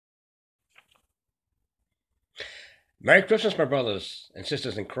Merry Christmas, my brothers and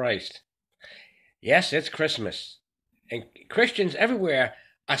sisters in Christ. Yes, it's Christmas. And Christians everywhere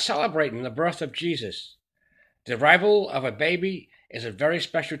are celebrating the birth of Jesus. The arrival of a baby is a very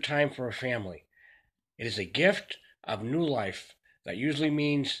special time for a family. It is a gift of new life that usually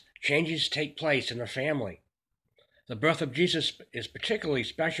means changes take place in the family. The birth of Jesus is particularly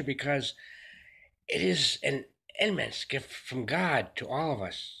special because it is an immense gift from God to all of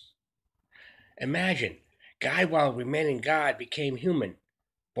us. Imagine, God, while remaining God, became human,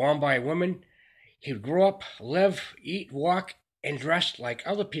 born by a woman. He would grow up, live, eat, walk, and dress like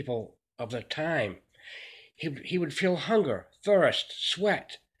other people of the time. He would feel hunger, thirst,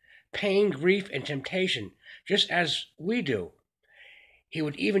 sweat, pain, grief, and temptation, just as we do. He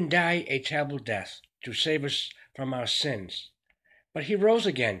would even die a terrible death to save us from our sins. But he rose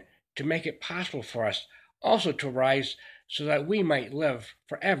again to make it possible for us also to rise so that we might live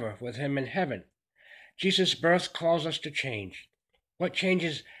forever with him in heaven. Jesus' birth calls us to change. What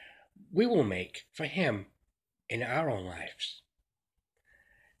changes we will make for him in our own lives.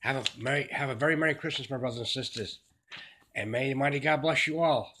 Have a very Merry Christmas, my brothers and sisters. And may Almighty God bless you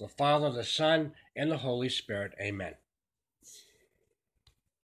all, the Father, the Son, and the Holy Spirit. Amen.